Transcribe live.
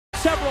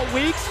several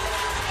weeks,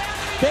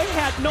 they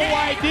had no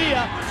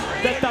idea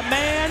that the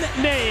man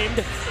named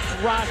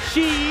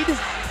Rasheed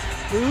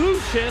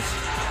Lucius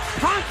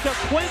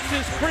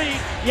Consequences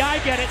Creed, yeah, I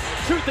get it,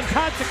 Truth and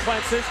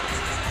Consequences,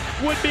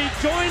 would be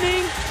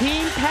joining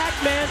Team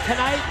Pac-Man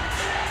tonight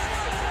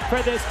for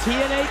this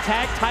TNA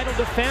Tag Title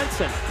defense.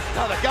 And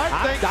now the guy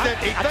thinks that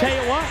I tell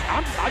you what,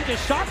 I'm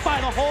just shocked by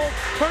the whole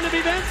turn of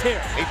events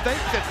here. He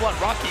thinks it's what,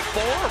 Rocky IV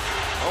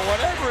or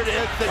whatever it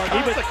is that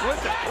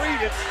Consequences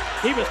Creed is.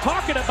 He was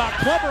talking about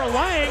Clubber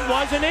Lang,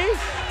 wasn't he?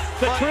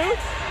 The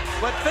truth?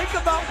 But think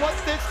about what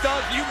this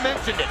does. You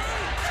mentioned it.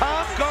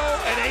 Tomko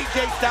and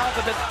AJ Styles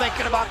have been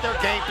thinking about their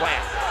game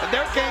plan. And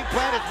their game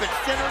plan has been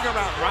centering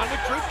around round of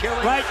truth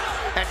killing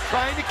and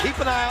trying to keep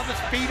an eye on the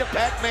speed of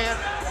Pac-Man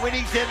when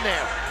he's in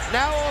there.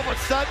 Now all of a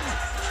sudden,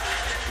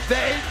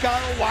 they've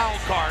got a wild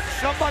card.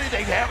 Somebody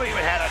they haven't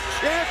even had a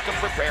chance to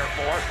prepare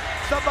for.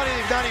 Somebody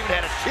they've not even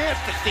had a chance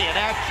to see in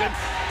action.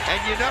 And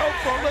you know,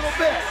 for a little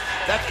bit,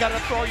 that's got to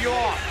throw you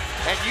off.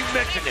 And you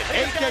mentioned it.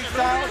 AJ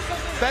Styles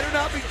better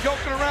not be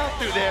joking around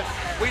through this.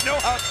 We know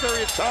how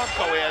serious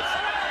Tomko is.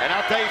 And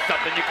I'll tell you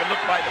something, you can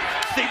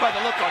see by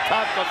the look on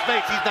Tomko's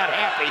face, he's not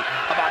happy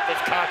about this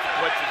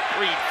Consequences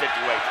Creed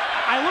situation.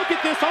 I look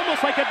at this almost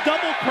like a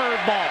double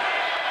curveball.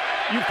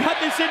 You've got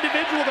this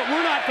individual that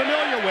we're not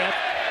familiar with,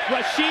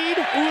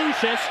 Rasheed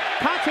Lucius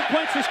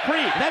Consequences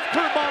Creed. That's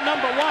curveball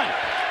number one.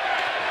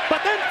 But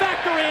then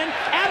factor in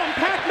Adam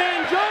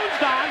Pac-Man Jones,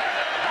 Don,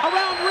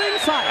 around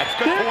ringside.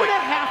 They're going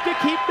to have to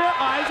keep their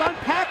eyes on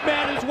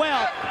Pac-Man as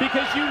well,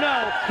 because you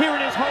know, here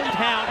in his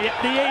hometown, at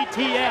the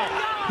ATL,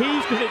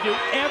 he's going to do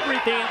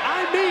everything,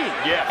 I mean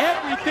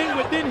everything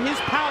within his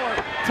power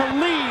to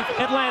leave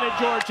Atlanta,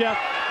 Georgia,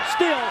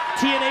 still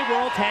TNA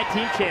World Tag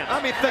Team Champion.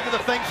 I mean, think of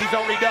the things he's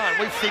already done.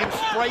 We've seen him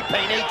spray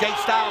paint AJ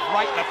Styles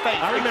right in the face.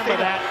 I remember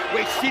that.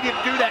 We've seen him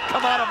do that,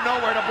 come out of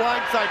nowhere to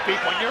blindside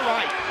people, and you're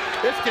right.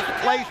 This just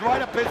plays right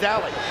up his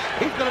alley.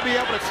 He's going to be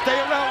able to stay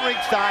around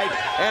ringside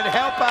and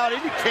help out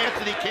any chance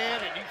that he can.